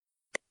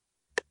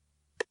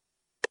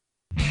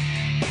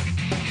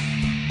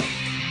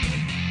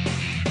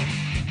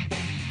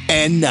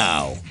And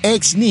now,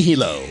 Ex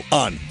Nihilo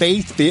on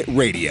Faith Fit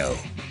Radio.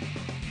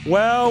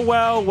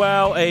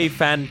 Well, a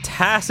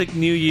fantastic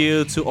new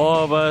year to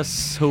all of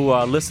us who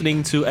are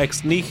listening to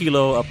Ex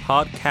Nihilo, a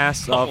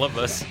podcast of... All of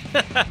us.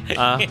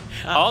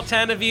 All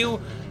 10 of you,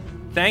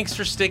 thanks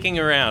for sticking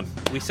around.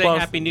 We say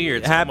Happy New Year.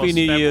 It's Happy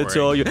New February. Year to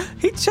all you.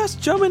 He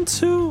just jumped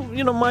into,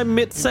 my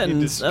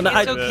mid-sentence. And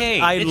It's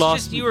okay. It's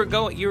just you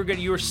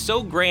were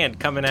so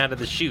grand coming out of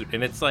the chute,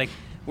 and it's like,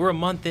 we're a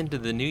month into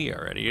the new year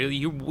already.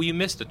 You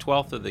missed a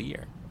 12th of the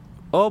year.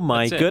 Oh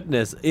my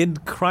goodness. In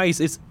Christ,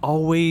 it's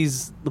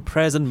always the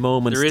present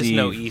moment, There is Steve.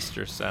 no east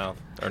or south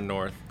or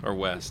north or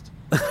west.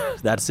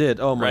 That's it.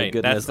 Oh my Right,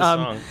 goodness. that's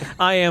the song.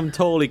 I am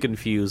totally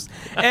confused.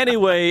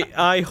 Anyway,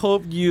 I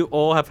hope you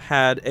all have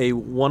had a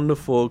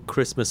wonderful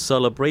Christmas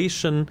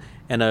celebration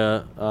and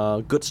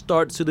a good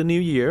start to the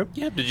new year.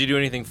 Yeah, did you do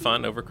anything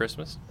fun over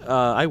Christmas?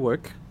 I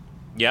work.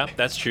 Yeah,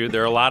 that's true.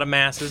 There are a lot of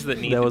masses that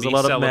need There to was be a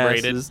lot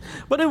celebrated. of masses,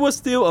 but it was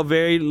still a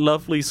very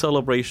lovely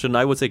celebration.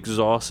 I was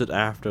exhausted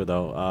after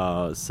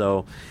though,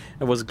 so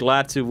I was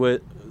glad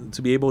to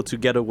be able to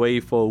get away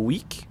for a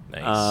week,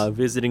 Nice.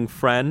 visiting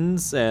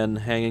friends and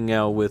hanging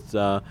out with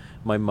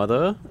my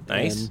mother.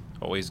 Nice. And,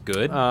 Always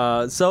good.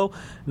 so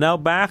now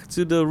back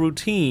to the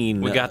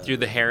routine. We got through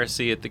the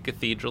heresy at the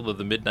cathedral of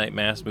the midnight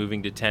mass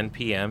moving to 10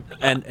 p.m.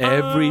 and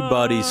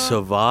everybody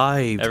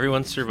survived.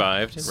 Everyone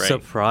survived. Right.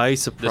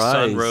 Surprise! The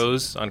sun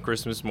rose on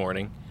Christmas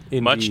morning,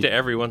 much Indeed. to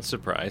everyone's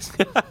surprise.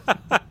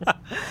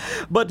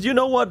 But you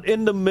know what?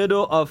 In the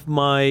middle of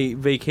my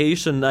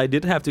vacation, I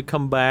did have to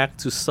come back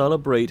to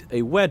celebrate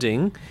a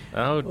wedding.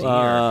 Oh,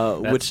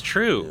 dear. That's which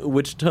true.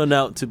 Which turned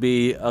out to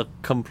be a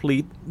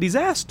complete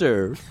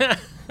disaster.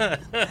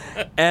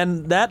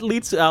 And that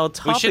leads to our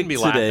topic We shouldn't be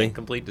today. laughing.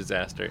 Complete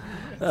disaster.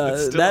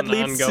 It's still That an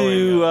leads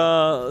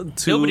ongoing,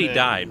 to Nobody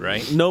died,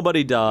 right?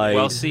 Nobody died.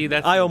 Well, see,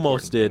 that's I the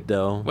almost important did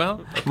though.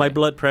 Well, okay. My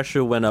blood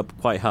pressure went up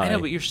quite high. I know,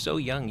 but you're so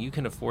young. You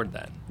can afford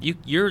that.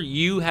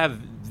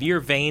 Your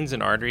veins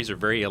and arteries are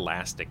very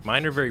elastic.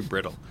 Mine are very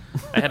brittle.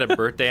 I had a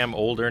birthday. I'm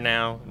older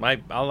now.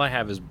 All I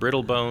have is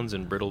brittle bones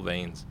and brittle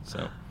veins.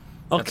 So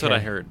that's what I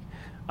heard.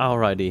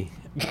 Alrighty.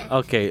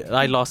 Okay,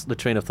 I lost the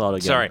train of thought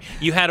again. Sorry,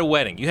 you had a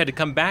wedding. You had to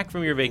come back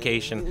from your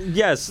vacation.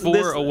 Yes,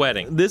 for a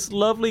wedding. This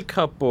lovely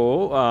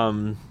couple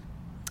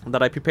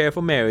that I prepared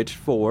for marriage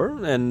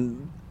for,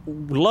 and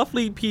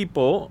lovely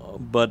people,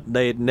 but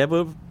they had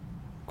never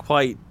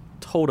quite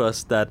told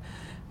us that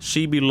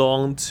she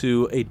belonged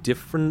to a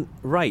different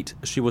rite.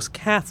 She was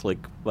Catholic,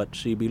 but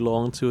she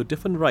belonged to a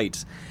different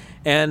rite.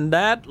 And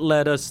that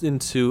led us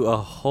into a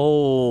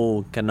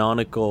whole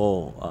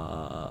canonical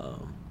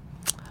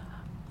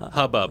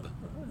Hubbub.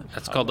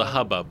 That's called a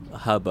hubbub.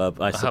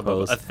 Hubbub, I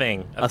suppose. A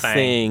thing. A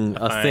thing.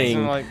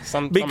 Isn't like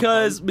some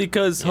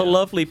Because her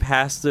lovely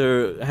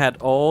pastor had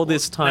all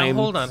this time.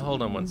 Now,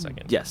 hold on 1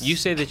 second. Yes. You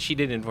say that she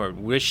didn't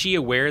inform. Was she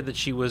aware that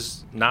she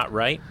was not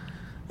right?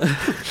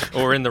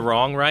 Or in the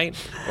wrong right?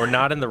 Or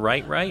not in the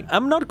right?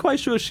 I'm not quite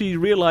sure she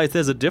realized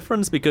there's a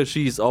difference because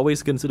she's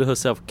always considered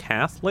herself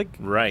Catholic.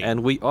 Right.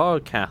 And we are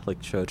a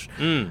Catholic church.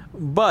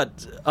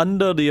 But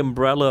under the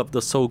umbrella of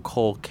the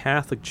so-called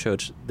Catholic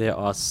Church, there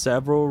are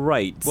several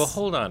rites. Well,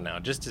 hold on now,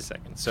 just a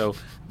second. So,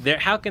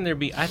 how can there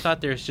be? I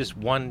thought there's just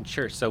one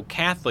church. So,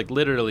 Catholic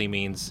literally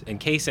means,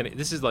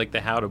 this is like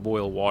the how to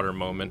boil water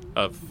moment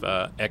of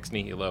Ex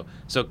Nihilo.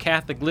 So,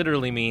 Catholic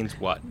literally means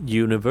what?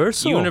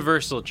 Universal.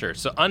 Universal church.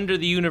 So, under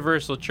the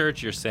Universal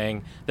Church, you're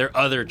saying there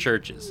are other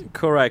churches.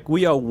 Correct.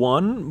 We are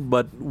one,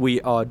 but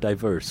we are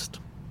diverse.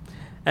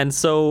 And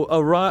so,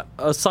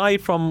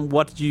 aside from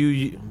what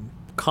you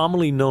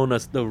commonly known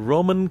as the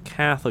Roman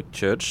Catholic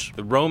Church,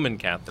 The Roman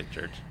Catholic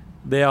Church.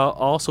 there are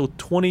also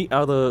 20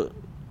 other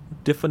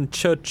different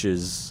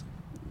churches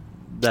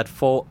that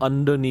fall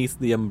underneath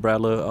the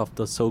umbrella of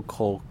the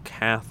so-called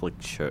Catholic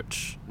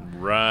Church.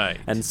 Right.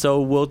 And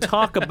so we'll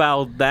talk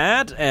about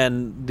that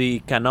and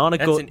the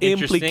canonical That's an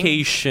interesting-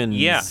 implications.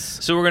 Yeah.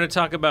 So, we're going to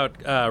talk about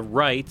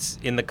rites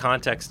in the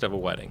context of a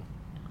wedding.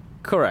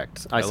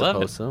 Correct. I love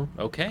suppose it. so.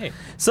 Okay.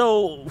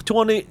 So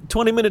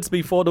 20 minutes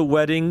before the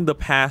wedding, her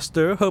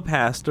pastor,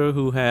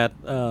 who had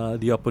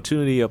the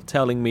opportunity of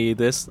telling me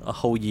this a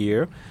whole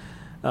year,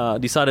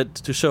 decided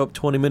to show up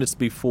 20 minutes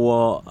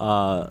before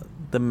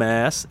the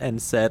mass and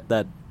said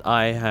that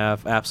I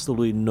have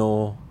absolutely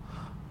no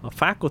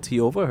faculty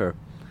over her,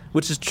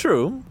 which is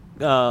true,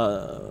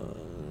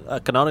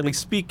 canonically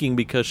speaking,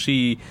 because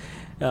she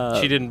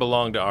didn't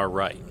belong to our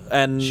rite.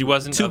 and She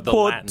wasn't to of the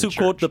quote Latin to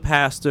quote church. the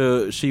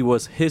pastor, she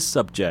was his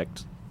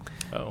subject.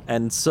 Oh.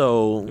 And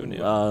so Who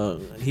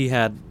knew? he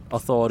had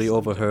authority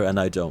over her, and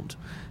I don't.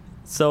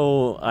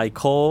 So I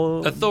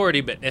call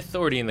Authority, but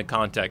authority in the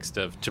context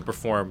of to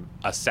perform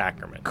a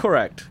sacrament.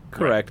 correct,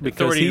 Right. because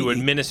Authority to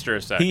administer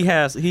a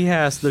sacrament. he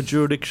has the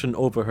jurisdiction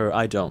over her.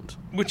 I don't.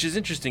 Which is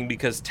interesting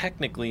because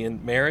technically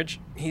in marriage,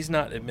 he's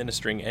not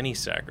administering any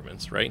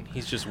sacraments, right?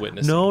 He's just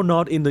witnessing. No,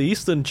 not in the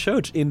Eastern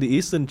Church. In the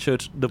Eastern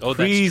Church, the Oh,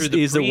 priest that's true.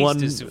 The is the priest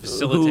one is who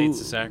facilitates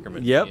who, the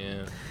sacrament. Yep.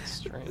 Yeah,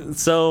 that's true. right.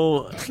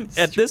 So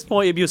at this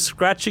point, if you're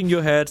scratching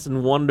your heads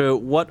and wonder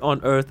what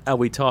on earth are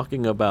we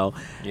talking about,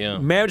 Yeah.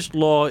 marriage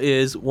law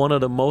is one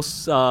of the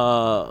most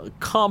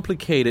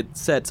complicated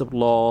sets of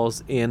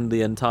laws in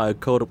the entire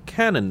Code of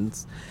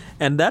Canons.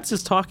 And that's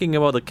just talking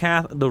about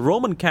the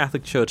Roman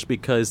Catholic Church,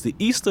 because the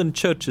Eastern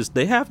churches,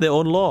 they have their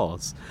own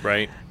laws.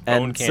 Right.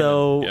 And Own canon.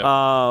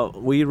 so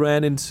we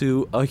ran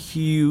into a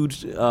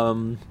huge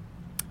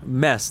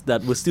mess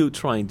that we're still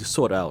trying to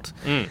sort out.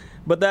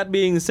 But that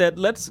being said,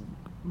 let's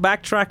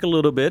backtrack a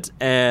little bit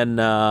and...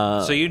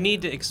 So you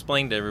need to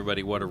explain to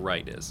everybody what a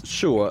rite is.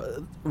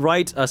 Sure.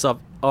 Rite as of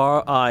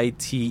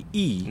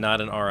R-I-T-E.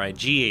 Not an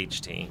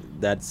R-I-G-H-T,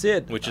 That's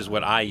it. which is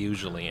what I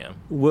usually am.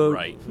 Well,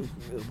 Right.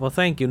 Well,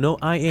 thank you. No,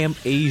 I am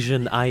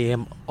Asian. I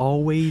am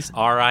always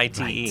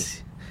R-I-T-E.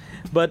 right.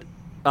 But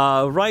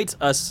rite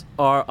as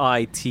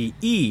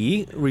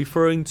R-I-T-E,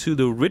 referring to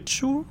the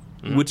ritual,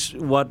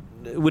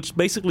 which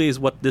basically is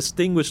what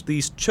distinguished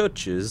these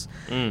churches.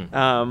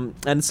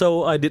 And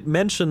so I did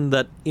mention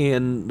that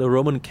in the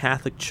Roman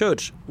Catholic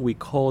Church, we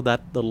call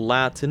that the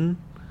Latin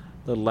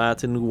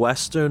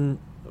Western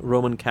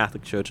Roman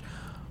Catholic Church.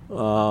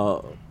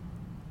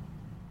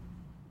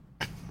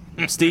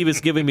 Steve is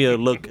giving me a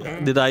look.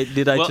 Did I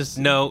Well, just...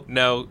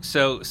 No.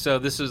 So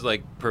this was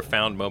like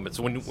profound moments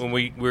when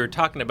we were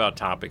talking about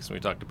topics and we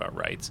talked about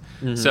rites.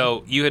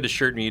 So you had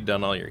assured me you'd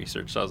done all your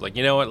research. So I was like,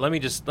 you know what? Let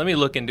me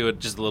look into it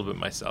just a little bit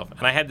myself.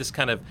 And I had this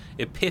kind of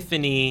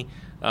epiphany,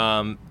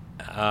 like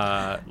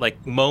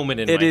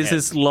moment in my head. It is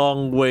his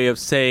long way of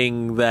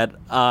saying that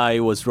I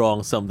was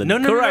wrong. Something. No,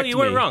 Correct you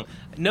weren't me. wrong.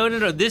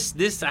 No.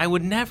 This I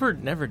would never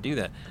do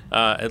that.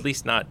 At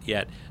least not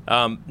yet.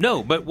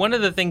 No, but one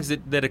of the things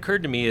that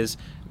occurred to me is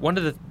one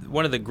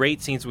of the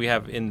great scenes we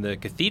have in the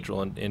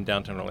cathedral in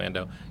downtown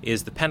Orlando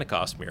is the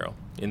Pentecost mural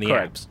in the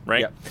Correct. apse,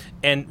 right? Yep.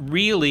 And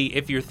really,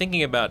 if you're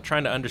thinking about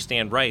trying to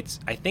understand rites,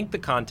 I think the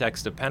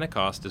context of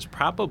Pentecost is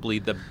probably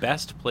the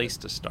best place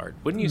to start.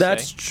 Wouldn't you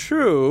That's say?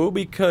 true,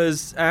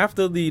 because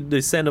after the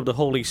descent of the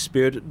Holy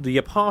Spirit, the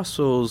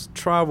apostles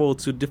traveled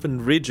to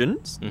different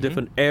regions,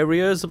 different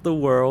areas of the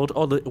world,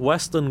 or the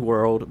Western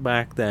world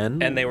back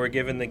then. And they were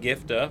given the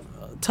gift of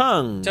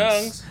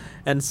tongues.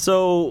 And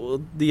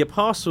so the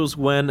apostles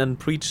went and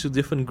preached to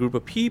different group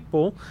of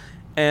people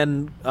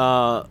and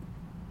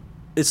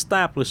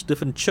established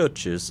different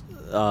churches,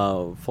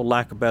 for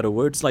lack of better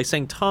words. Like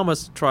St.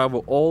 Thomas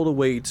traveled all the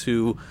way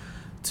to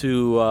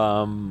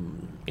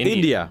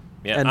India.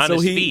 Yeah, and on so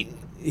his feet.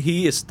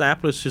 he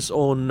established his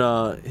own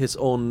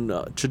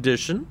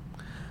tradition.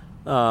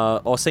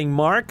 Or Saint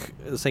Mark,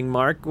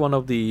 one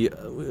of the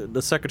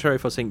secretary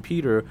for Saint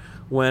Peter,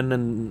 went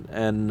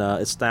and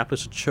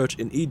established a church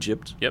in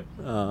Egypt. Yep.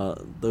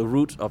 The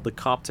root of the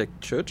Coptic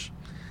church.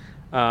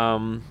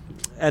 And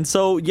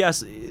so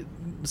yes,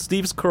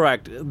 Steve's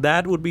correct.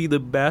 That would be the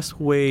best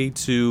way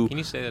to. Can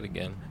you say that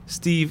again?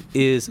 Steve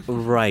is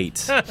right.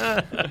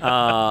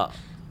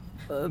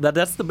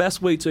 That's the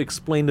best way to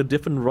explain the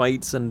different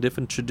rites and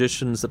different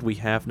traditions that we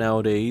have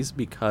nowadays,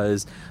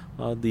 because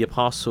the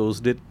apostles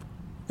did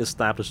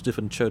establish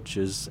different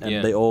churches,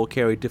 and they all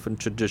carry different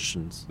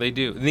traditions. They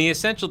do. And the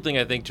essential thing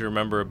I think to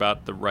remember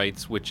about the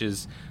rites, which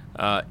is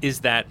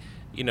that,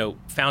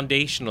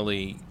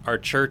 foundationally, our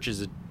church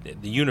is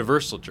the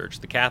universal church,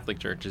 the Catholic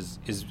Church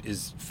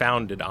is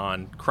founded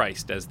on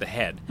Christ as the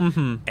head,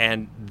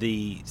 and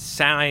the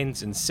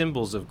signs and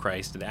symbols of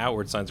Christ, the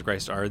outward signs of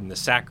Christ, are in the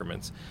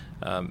sacraments,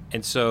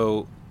 and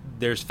so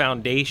there's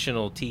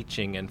foundational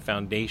teaching and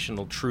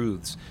foundational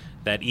truths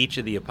that each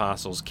of the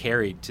apostles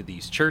carried to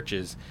these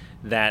churches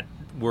that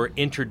were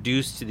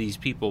introduced to these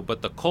people,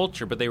 but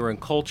they were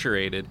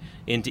enculturated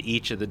into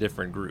each of the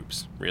different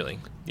groups, really.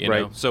 You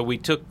know? So we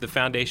took the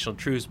foundational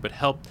truths, but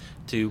helped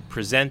to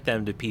present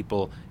them to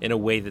people in a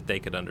way that they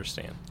could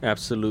understand.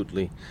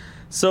 Absolutely.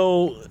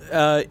 So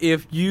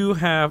if you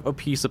have a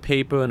piece of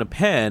paper and a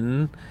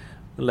pen,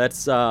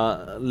 let's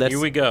Here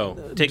we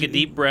go. Take a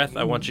deep breath.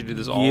 I want you to do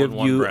this all in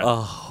one give you breath. a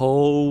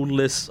whole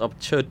list of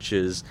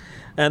churches,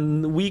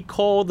 and we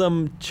call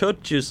them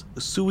churches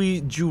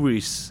sui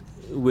juris,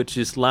 which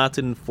is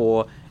Latin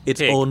for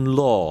its Pig. own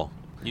law.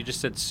 You just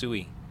said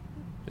sui.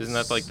 Isn't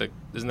that like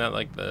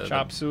the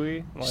Chop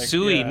suey? Like,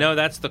 Sui? yeah. No,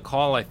 that's the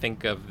call, I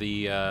think, of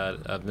the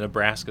of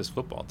Nebraska's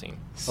football team.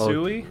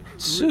 Suey?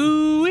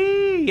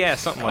 Sui, yeah,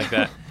 something like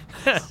that.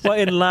 Well,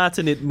 in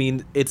Latin it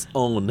means its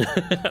own.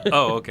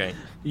 Oh, okay.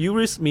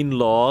 Juris mean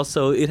law,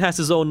 so it has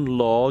its own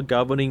law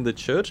governing the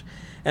church.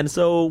 And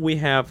so we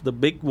have the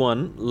big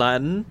one,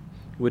 Latin,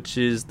 which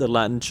is the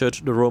Latin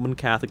Church, the Roman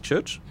Catholic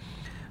Church,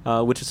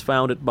 which is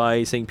founded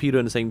by St. Peter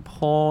and St.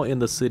 Paul in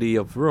the city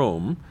of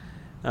Rome.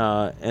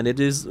 And it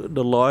is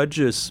the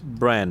largest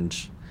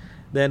branch.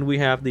 Then we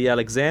have the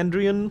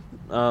Alexandrian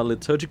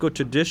liturgical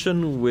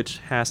tradition, which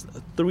has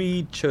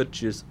 3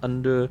 churches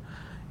under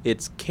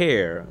its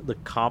care: the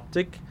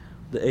Coptic,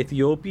 the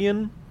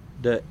Ethiopian,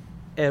 the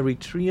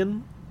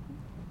Eritrean.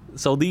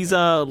 So these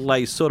are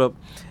like sort of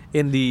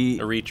in the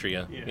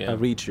Eritrea. Yeah.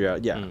 Eritrea,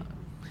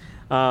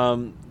 yeah.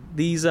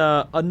 These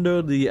are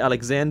under the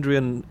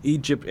Alexandrian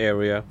Egypt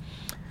area.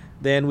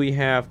 Then we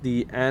have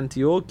the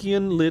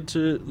Antiochian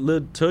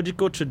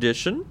liturgical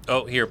tradition.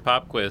 Oh, here,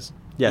 pop quiz.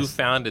 Yes. Who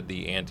founded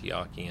the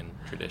Antiochian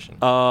tradition?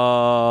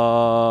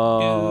 Oh,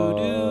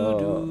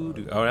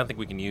 I don't think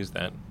we can use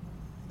that.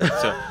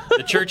 So,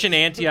 the church in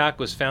Antioch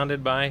was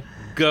founded by...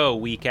 Go,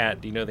 WeCat.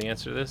 Do you know the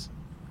answer to this?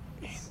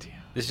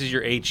 This is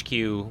your HQ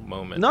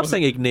moment. not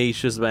saying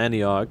Ignatius of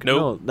Antioch.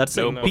 Nope. No, that's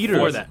St. Nope. Peter.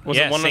 Before that. Was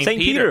it one of St. St.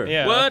 Peter. Peter?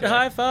 Yeah, What? okay.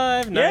 High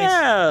five. Nice.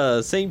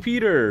 Yeah, St.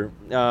 Peter.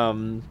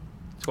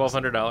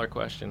 $1,200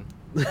 question.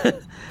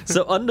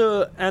 So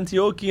under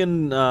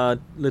Antiochian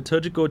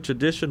liturgical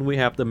tradition, we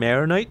have the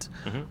Maronite,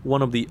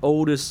 one of the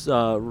oldest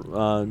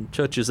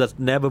churches that's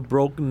never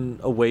broken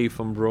away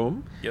from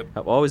Rome. Yep.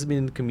 Have always been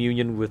in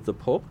communion with the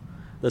Pope.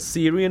 The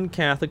Syrian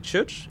Catholic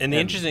Church. And the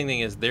interesting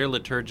thing is their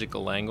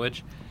liturgical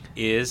language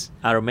is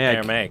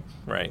Aramaic.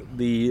 Right.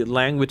 The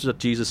language that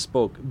Jesus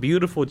spoke.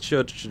 Beautiful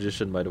church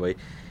tradition, by the way.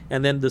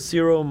 And then the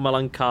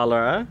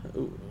Syro-Malankara,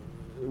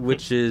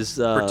 which is...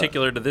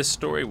 Particular to this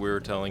story we were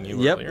telling you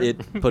Yep, earlier.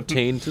 it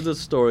pertained to the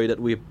story that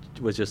we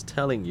was just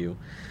telling you.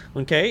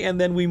 Okay,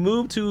 and then we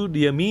move to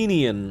the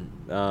Armenian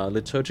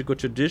liturgical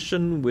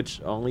tradition,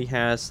 which only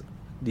has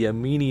the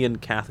Armenian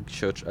Catholic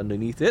Church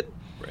underneath it.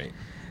 Right.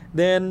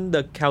 Then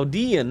the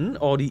Chaldean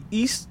or the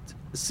East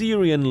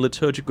Syrian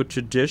liturgical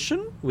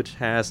tradition, which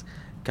has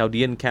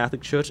Chaldean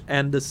Catholic Church,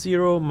 and the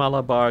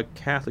Syro-Malabar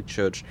Catholic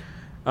Church,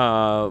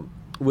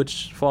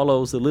 which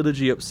follows the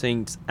liturgy of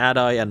Saints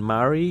Adai and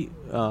Mari,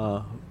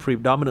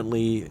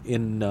 predominantly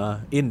in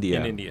India.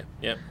 In India,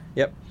 yep.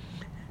 Yep.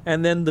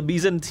 And then the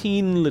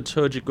Byzantine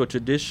liturgical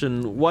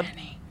tradition,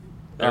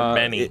 There are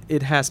many.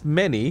 It has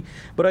many,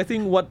 but I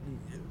think what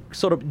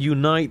sort of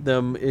unite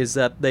them is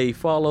that they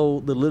follow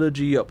the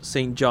liturgy of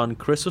Saint John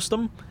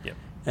Chrysostom, Yep.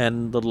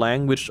 and the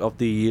language of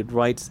the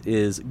rites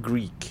is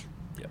Greek.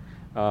 Yep.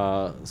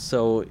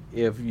 So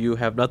if you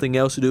have nothing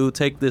else to do,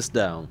 take this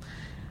down.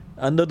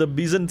 Under the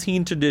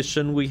Byzantine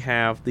tradition, we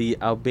have the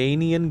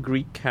Albanian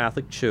Greek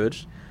Catholic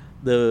Church,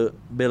 the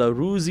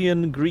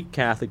Belarusian Greek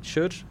Catholic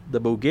Church, the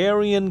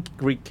Bulgarian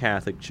Greek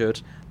Catholic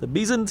Church, the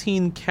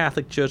Byzantine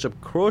Catholic Church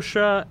of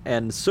Croatia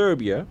and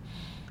Serbia,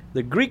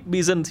 the Greek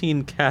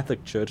Byzantine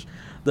Catholic Church,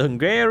 the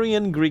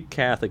Hungarian Greek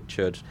Catholic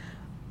Church,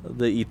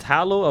 the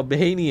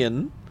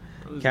Italo-Albanian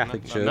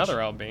Catholic Church.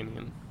 Another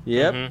Albanian.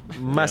 Yep. Mhm.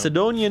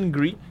 Macedonian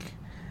Greek,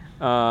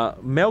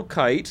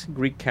 Melkite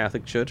Greek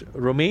Catholic Church,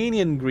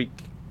 Romanian Greek,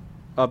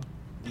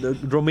 the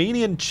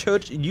Romanian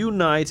Church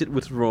united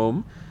with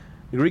Rome,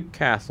 Greek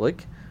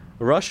Catholic,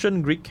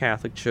 Russian Greek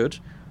Catholic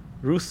Church,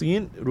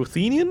 Ruthenian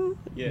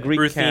Greek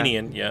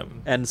Ruthenian, yeah.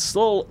 and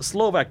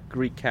Slovak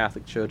Greek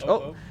Catholic Church.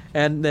 Oh.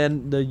 And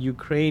then the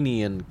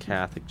Ukrainian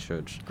Catholic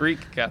Church.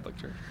 Greek Catholic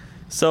Church.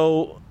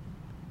 So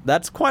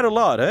that's quite a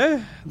lot,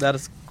 eh? That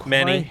is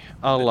quite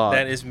a lot.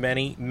 That is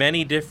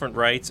many different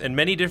rites and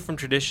many different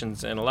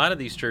traditions, and a lot of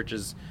these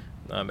churches,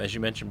 as you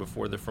mentioned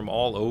before, they're from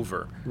all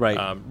over.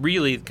 Right.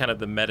 Really, kind of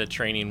the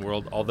Mediterranean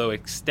world, although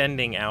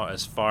extending out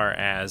as far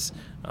as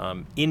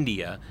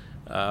India.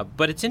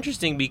 But it's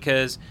interesting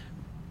because,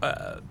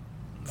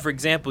 for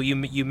example,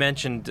 you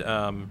mentioned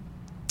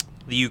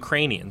the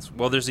Ukrainians.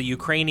 Well, there's a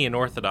Ukrainian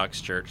Orthodox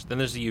Church. Then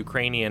there's a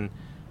Ukrainian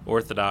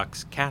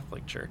Orthodox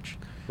Catholic Church.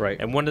 Right.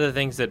 And one of the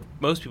things that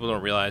most people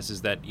don't realize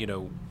is that,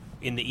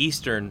 in the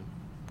Eastern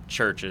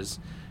churches,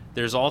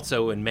 there's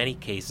also, in many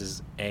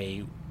cases,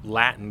 a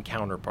Latin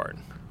counterpart.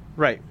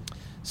 Right.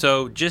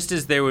 So just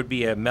as there would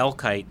be a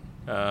Melkite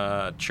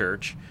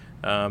church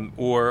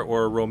or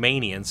a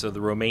Romanian, so the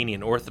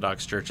Romanian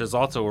Orthodox Church, there's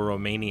also a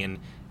Romanian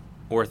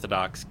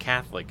Orthodox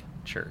Catholic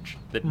Church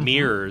that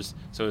mirrors.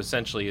 So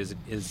essentially is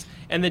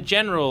and the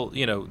general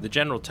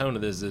tone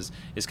of this is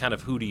kind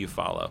of who do you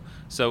follow.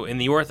 So in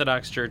the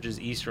Orthodox churches,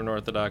 Eastern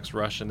Orthodox,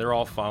 Russian, they're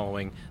all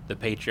following the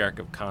Patriarch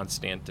of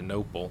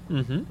Constantinople,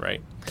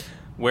 right?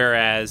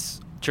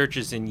 Whereas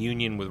churches in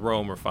union with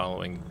Rome are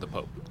following the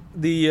Pope.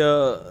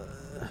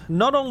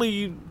 Not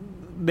only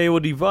they were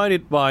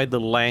divided by the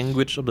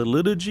language of the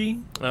liturgy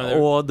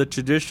or the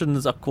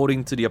traditions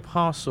according to the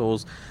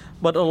apostles,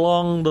 but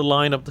along the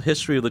line of the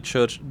history of the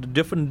church, the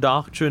different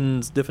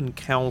doctrines, different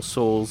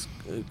councils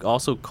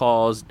also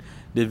caused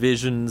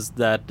divisions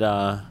that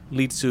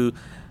lead to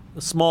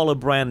smaller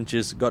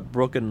branches got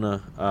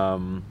broken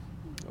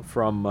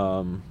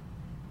from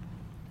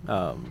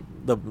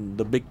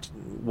the big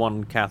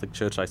one Catholic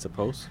Church, I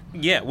suppose.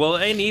 Yeah, well,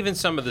 and even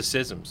some of the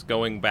schisms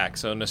going back.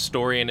 So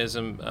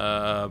Nestorianism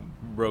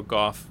broke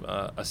off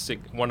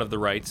one of the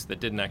rites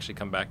that didn't actually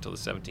come back till the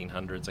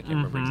 1700s. I can't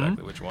remember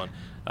exactly which one.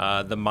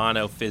 The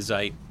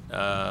Monophysite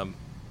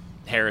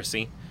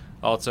heresy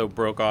also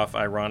broke off,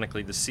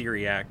 ironically, the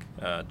Syriac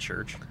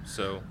church.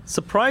 So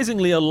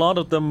surprisingly, a lot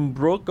of them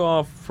broke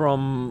off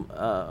from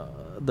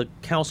the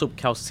Council of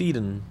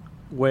Chalcedon,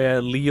 where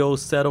Leo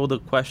settled the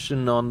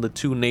question on the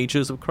two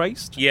natures of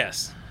Christ.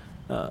 yes.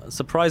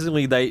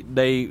 Surprisingly,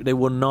 they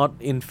were not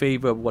in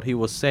favor of what he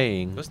was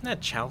saying. Wasn't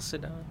that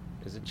Chalcedon?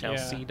 Is it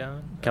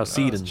Chalcedon?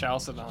 Chalcedon.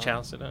 Chalcedon.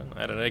 Chalcedon?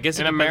 I don't know. I guess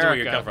it In depends where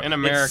you America. come from. In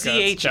America,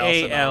 it's it's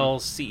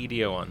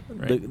Chalcedon,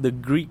 right? The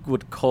Greek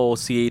would call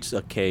CH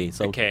a K.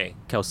 So A K.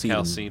 Chalcedon.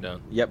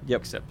 Chalcedon. Yep.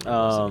 Except it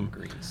was in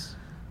Greece.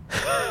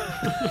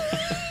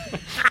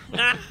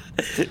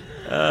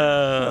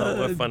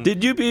 What fun.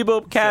 Did you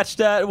people catch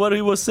that? What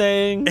he was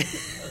saying?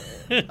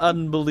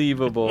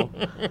 Unbelievable.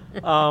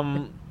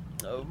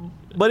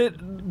 But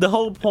the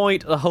whole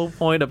point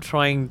of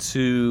trying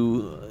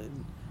to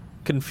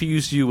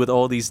confuse you with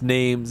all these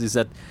names is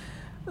that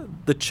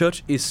the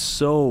church is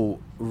so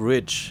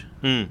rich.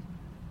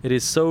 It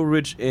is so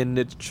rich in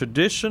its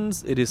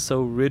traditions. It is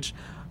so rich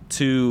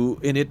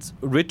in its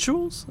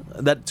rituals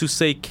that to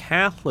say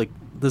Catholic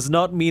does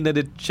not mean that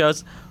it's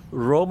just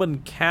Roman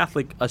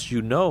Catholic as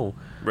you know.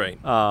 Right.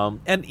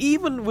 And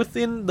even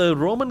within the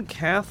Roman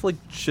Catholic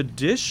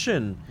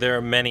tradition, there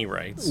are many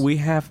rites. We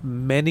have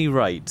many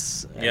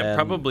rites. Yeah,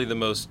 probably the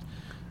most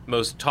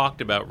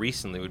talked about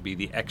recently would be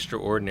the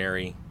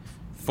extraordinary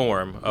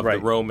form of the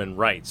Roman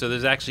rite. So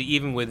there's actually,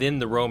 even within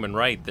the Roman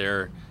rite, there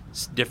are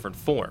different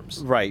forms.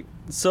 Right.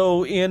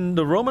 So in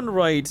the Roman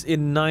rites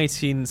in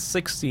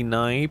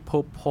 1969,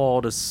 Pope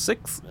Paul VI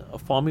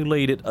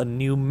formulated a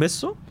new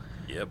missal.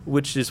 Yep.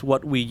 Which is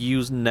what we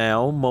use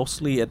now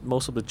mostly at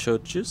most of the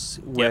churches,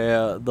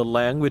 where the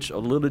language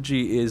of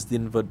liturgy is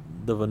the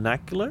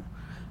vernacular.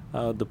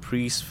 The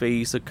priest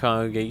face the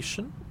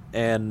congregation,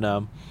 and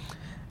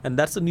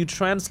that's a new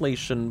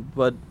translation.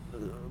 But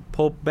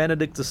Pope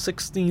Benedict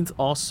XVI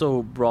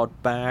also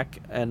brought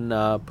back and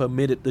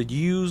permitted the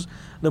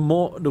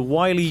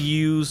widely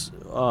use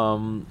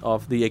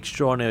of the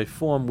extraordinary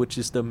form, which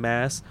is the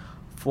Mass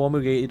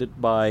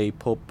formulated by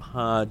Pope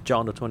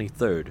John the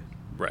 23rd.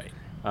 Right.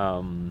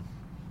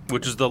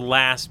 Which was the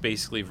last,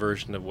 basically,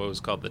 version of what was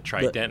called the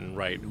Tridentan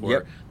Rite,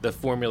 or the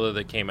formula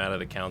that came out of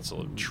the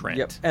Council of Trent.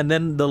 Yep. And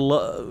then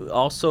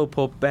also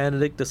Pope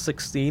Benedict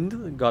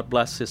XVI, God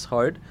bless his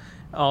heart,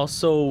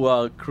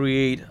 also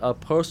create a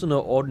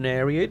personal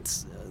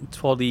ordinariates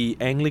for the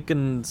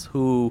Anglicans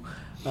who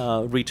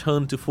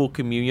return to full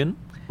communion.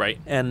 Right.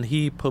 And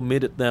he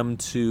permitted them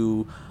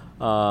to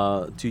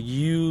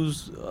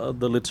use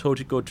the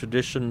liturgical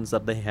traditions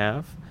that they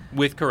have.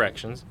 With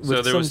corrections. With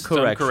so there was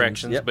some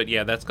corrections, yep. But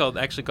yeah, that's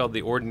actually called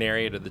the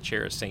Ordinariate of the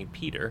Chair of St.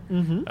 Peter.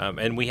 Mm-hmm.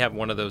 And we have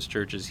one of those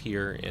churches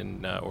here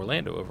in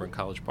Orlando over in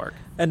College Park.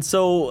 And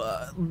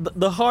so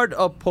the heart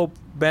of Pope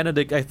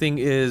Benedict, I think,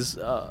 is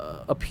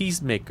a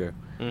peacemaker.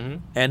 Mm-hmm.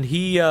 And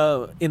he,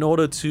 in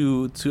order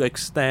to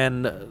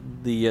extend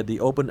the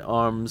open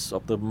arms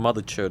of the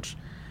Mother Church,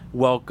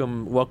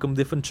 welcome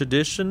different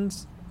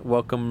traditions,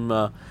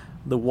 welcome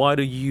the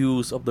wider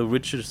use of the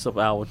riches of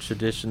our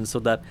traditions, so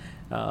that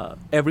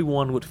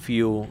everyone would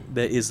feel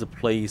there is a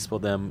place for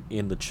them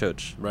in the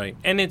church. Right.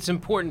 And it's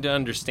important to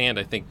understand,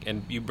 I think,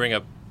 and you bring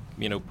up,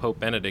 Pope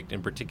Benedict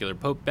in particular.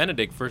 Pope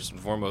Benedict, first and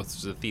foremost,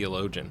 is a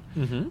theologian.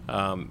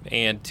 Mm-hmm.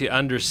 And to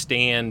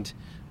understand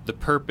the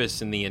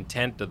purpose and the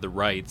intent of the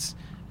rites,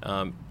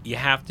 you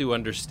have to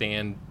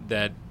understand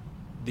that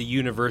the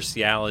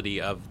universality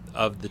of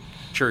the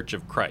Church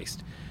of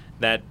Christ,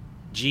 that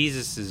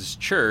Jesus'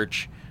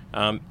 church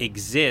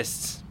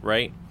exists,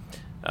 right?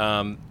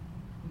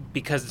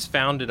 Because it's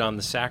founded on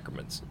the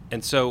sacraments.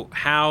 And so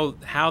how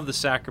the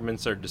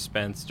sacraments are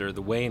dispensed, or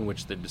the way in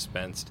which they're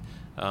dispensed,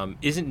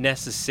 isn't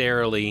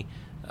necessarily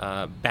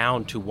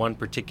bound to one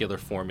particular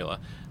formula.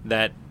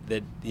 That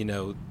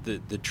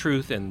the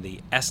truth and the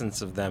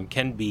essence of them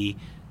can be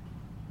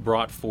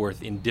brought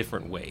forth in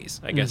different ways,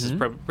 I guess is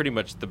pretty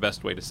much the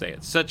best way to say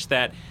it. Such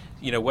that,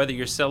 whether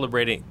you're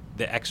celebrating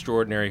the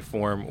extraordinary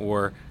form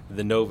or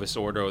the Novus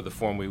Ordo, or the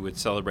form we would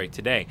celebrate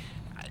today,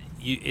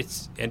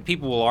 and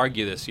people will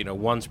argue this,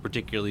 one's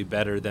particularly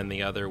better than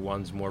the other,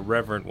 one's more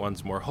reverent,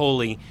 one's more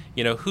holy,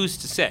 who's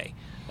to say?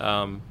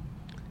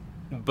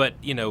 But,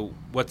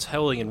 what's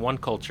holy in one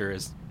culture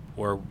is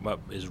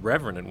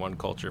reverent in one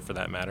culture, for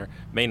that matter,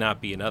 may not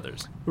be in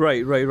others.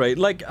 Right.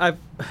 Like,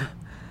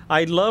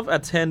 I love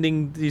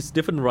attending these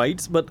different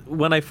rites, but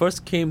when I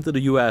first came to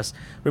the U.S.,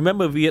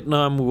 remember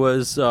Vietnam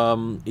was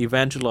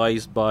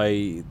evangelized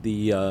by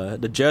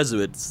the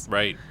Jesuits.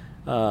 Right.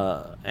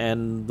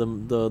 And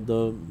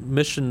the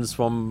missions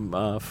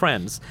from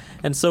France,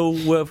 and so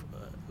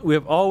we're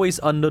always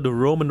under the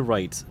Roman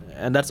rite,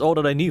 and that's all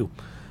that I knew.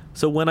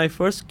 So when I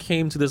first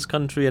came to this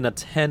country and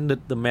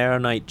attended the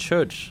Maronite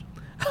Church,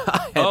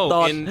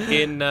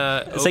 in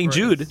St.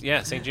 Jude.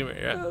 St.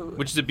 Jude,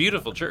 which is a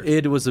beautiful church.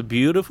 It was a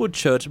beautiful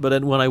church, but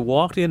then when I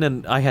walked in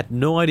and I had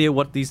no idea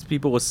what these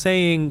people were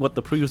saying, what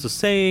the priest was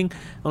saying,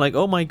 I'm like,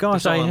 oh my gosh.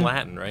 It's all in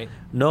Latin, right?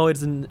 No,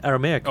 it's in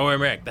Aramaic. Oh,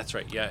 Aramaic, that's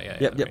right. Yeah.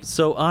 Yep.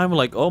 So I'm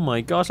like, oh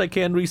my gosh, I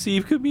can't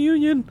receive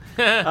communion.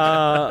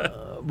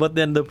 But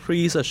then the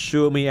priest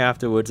assured me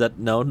afterwards that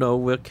no,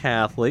 we're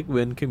Catholic,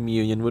 we're in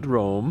communion with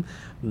Rome,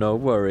 no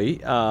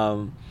worry.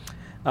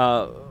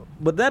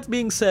 But that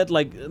being said,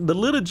 like, the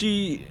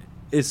liturgy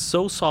is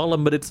so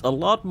solemn, but it's a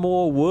lot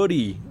more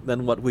wordy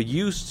than what we're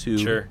used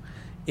to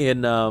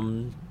in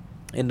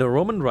the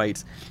Roman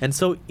rites. And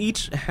so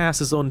each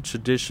has its own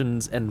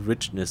traditions and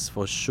richness,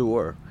 for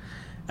sure.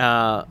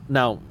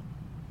 Now,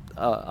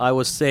 I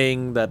was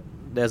saying that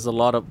there's a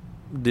lot of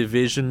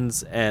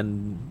divisions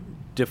and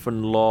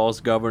different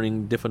laws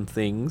governing different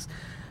things,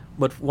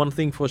 but one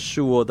thing for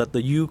sure that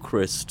the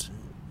Eucharist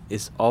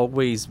is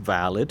always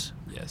valid,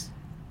 Yes.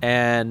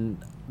 and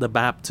the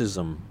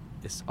baptism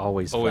is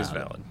always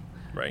Valid.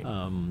 Right.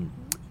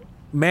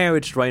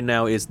 Marriage right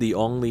now is the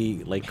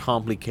only like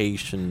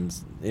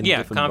complications in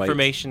different rites.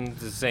 Confirmation is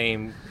the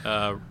same.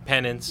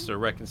 Penance or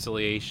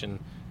reconciliation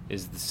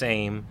is the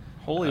same.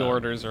 Holy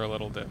orders are a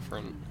little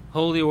different.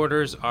 Holy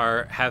orders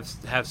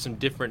have some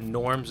different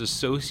norms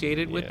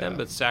associated with them, Yeah.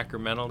 but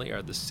sacramentally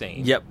are the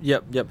same.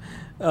 Yep.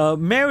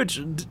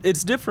 Marriage,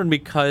 it's different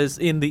because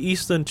in the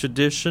Eastern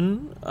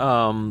tradition,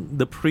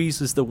 the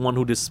priest is the one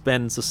who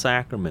dispenses the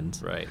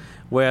sacrament. Right.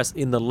 Whereas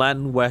in the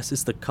Latin West,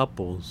 it's the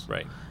couples.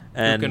 Right.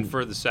 And who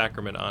confer the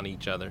sacrament on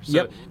each other.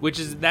 So,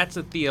 that's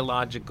a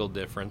theological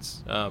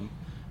difference.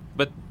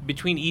 But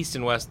between East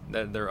and West,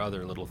 there are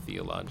other little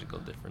theological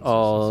differences.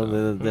 Oh,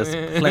 there's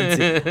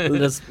plenty.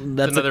 That's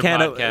another a can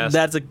podcast.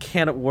 that's a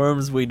can of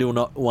worms we do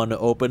not want to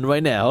open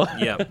right now.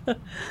 Yeah.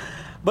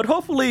 But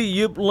hopefully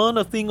you've learned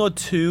a thing or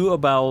two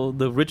about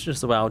the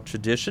richness of our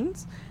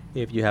traditions.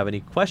 If you have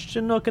any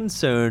question or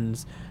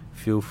concerns,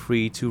 feel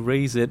free to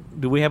raise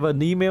it. Do we have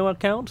an email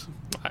account?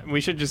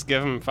 We should just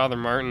give him Father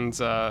Martin's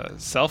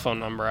cell phone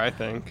number, I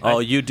think. Oh,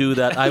 you do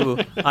that. I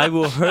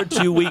will hurt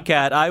you, wee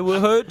cat. I will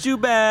hurt you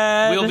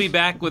bad. We'll be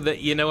back with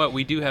you know what?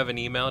 We do have an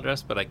email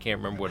address, but I can't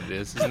remember what it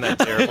is. Isn't that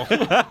terrible?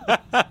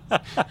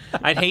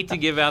 I'd hate to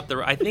give out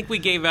I think we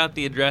gave out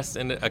the address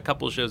in a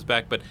couple of shows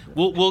back, but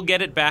we'll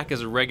get it back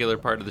as a regular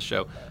part of the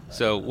show.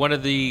 So one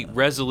of the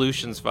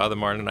resolutions Father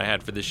Martin and I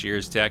had for this year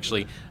is to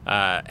actually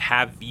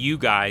have you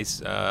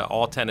guys,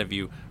 all 10 of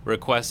you,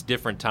 request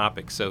different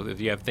topics. So if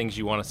you have things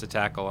you want us to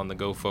tackle on the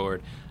go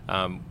forward,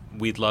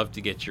 we'd love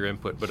to get your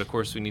input. But of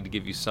course, we need to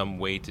give you some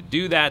way to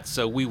do that.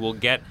 So we will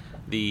get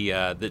the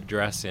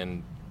address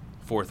in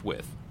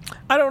forthwith.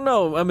 I don't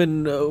know. I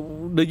mean,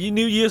 the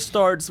new year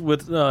starts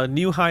with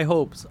new high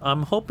hopes.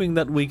 I'm hoping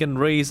that we can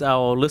raise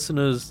our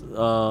listeners'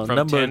 From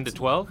number 10 to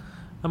 12?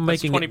 I'm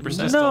That's making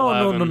 20%.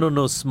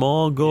 No.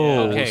 Small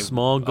goal. Okay.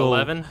 Small goal.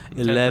 11?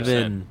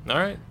 11. 10%. All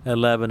right.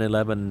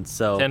 11.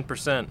 So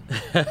 10%.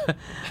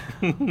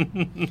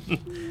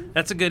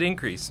 That's a good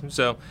increase.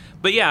 So,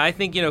 but yeah, I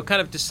think,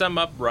 kind of to sum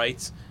up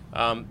rites,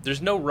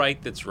 there's no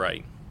rite that's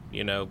right.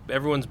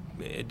 Everyone's,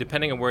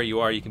 depending on where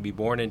you are, you can be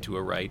born into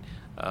a rite.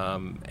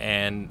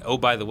 And, oh,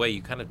 by the way,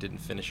 you kind of didn't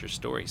finish your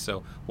story.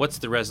 So what's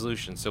the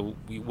resolution? So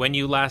when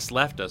you last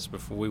left us,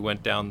 before we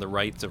went down the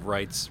rites of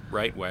rites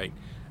right way,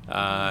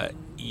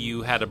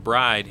 you had a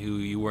bride who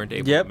you weren't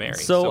able to marry.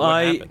 So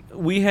what happened?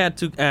 we had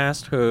to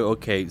ask her,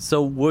 okay,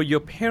 so were your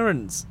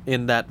parents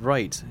in that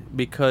rite?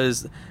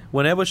 Because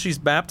whenever she's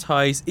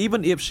baptized,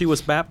 even if she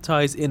was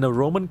baptized in a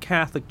Roman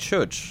Catholic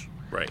church,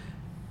 Right.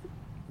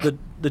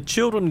 the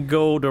children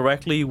go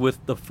directly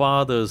with the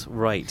father's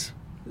rite.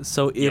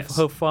 So if Yes.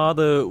 her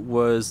father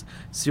was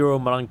Ciro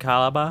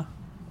Malancalaba,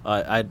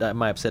 I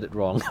might have said it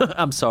wrong.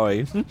 I'm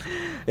sorry.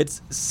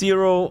 It's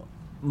Ciro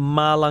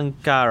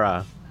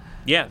Malankara.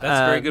 Yeah,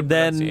 that's very good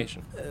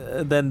pronunciation.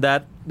 Then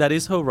that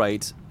is her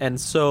right. And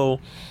so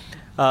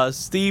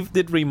Steve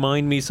did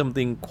remind me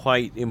something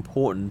quite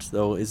important,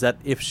 though, is that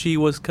if she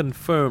was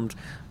confirmed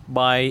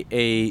by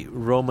a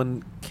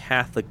Roman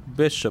Catholic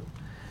bishop,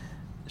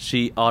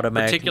 she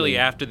automatically... Particularly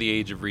after the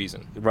age of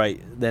reason.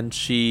 Right. Then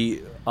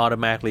she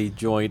automatically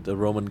joined the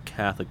Roman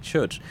Catholic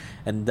Church.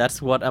 And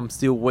that's what I'm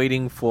still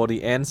waiting for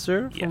the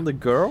answer from the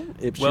girl.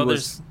 If she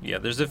was...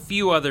 there's a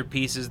few other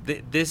pieces.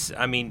 This,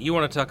 I mean, you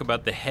want to talk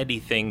about the heady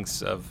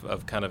things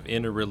of kind of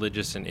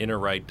interreligious and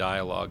inter-rite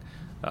dialogue.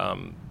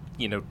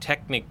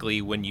 Technically,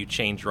 when you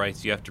change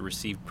rites, you have to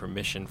receive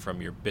permission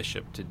from your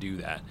bishop to do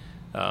that.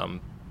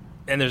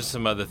 And there's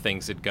some other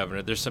things that govern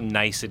it. There's some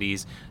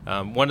niceties.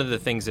 One of the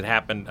things that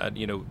happened,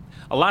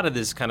 a lot of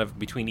this kind of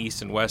between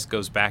East and West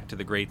goes back to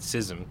the Great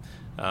Schism,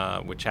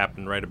 which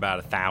happened right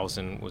about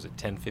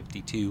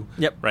 1052?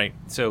 Yep. Right.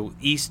 So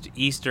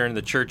Eastern,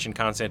 the church in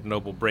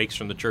Constantinople breaks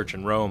from the church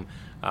in Rome,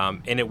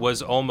 and it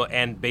was almost,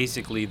 and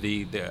basically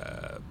the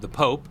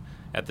Pope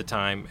at the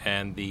time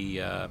and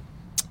the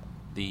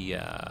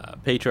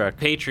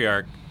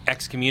patriarch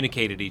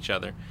excommunicated each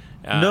other.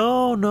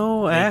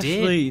 No,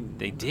 actually...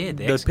 They did.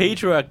 The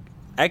patriarch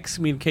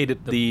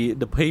excommunicated the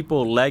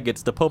papal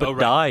legates. The Pope had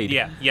died.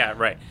 Yeah,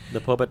 right.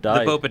 The Pope had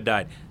died. The Pope had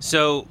died.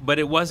 So, but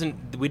it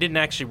wasn't... We didn't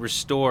actually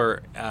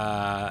restore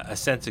a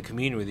sense of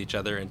communion with each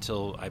other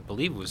until, I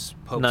believe, it was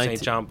Pope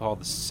St. John Paul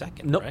II,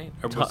 nope. right?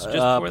 Or was it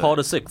just Paul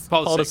VI.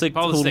 Paul VI,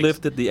 who VI.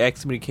 lifted the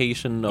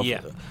excommunication of...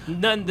 Yeah.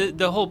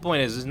 The whole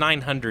point is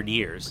 900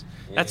 years.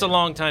 That's a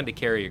long time to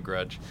carry a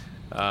grudge.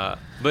 But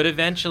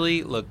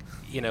eventually, look...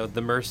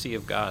 the mercy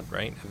of God,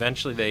 right?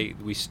 Eventually,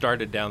 we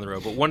started down the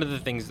road. But one of the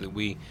things that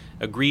we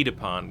agreed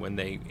upon when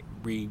they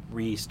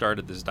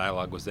restarted this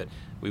dialogue was that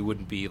we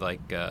wouldn't be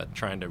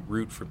trying to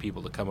root for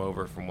people to come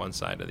over from one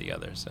side or the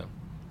other. So,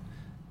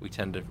 we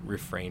tend to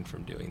refrain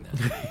from doing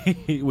that.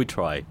 We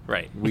try.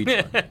 Right. We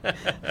try.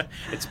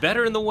 It's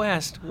better in the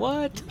West.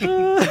 What?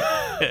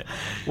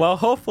 Well,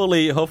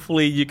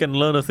 hopefully you can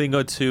learn a thing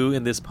or two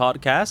in this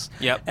podcast.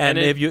 Yep. And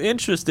And if you're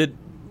interested,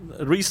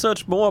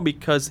 research more,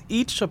 because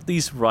each of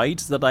these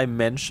rites that I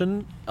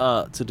mentioned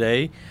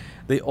today,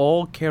 they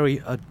all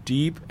carry a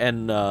deep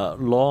and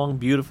long,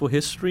 beautiful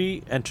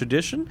history and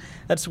tradition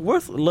that's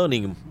worth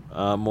learning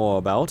more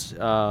about.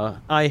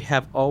 I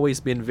have always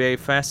been very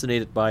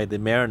fascinated by the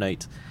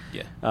Maronite,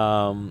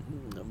 Yeah.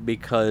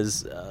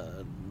 because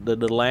the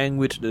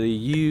language that they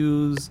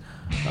use,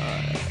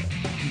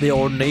 the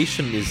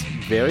ordination is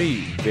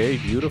very, very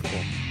beautiful.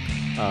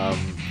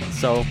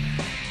 So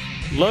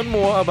learn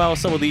more about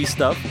some of these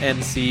stuff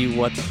and see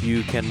what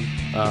you can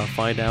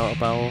find out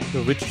about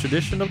the rich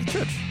tradition of the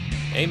church.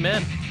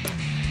 Amen.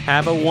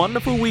 Have a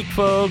wonderful week,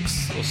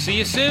 folks. We'll see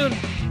you soon.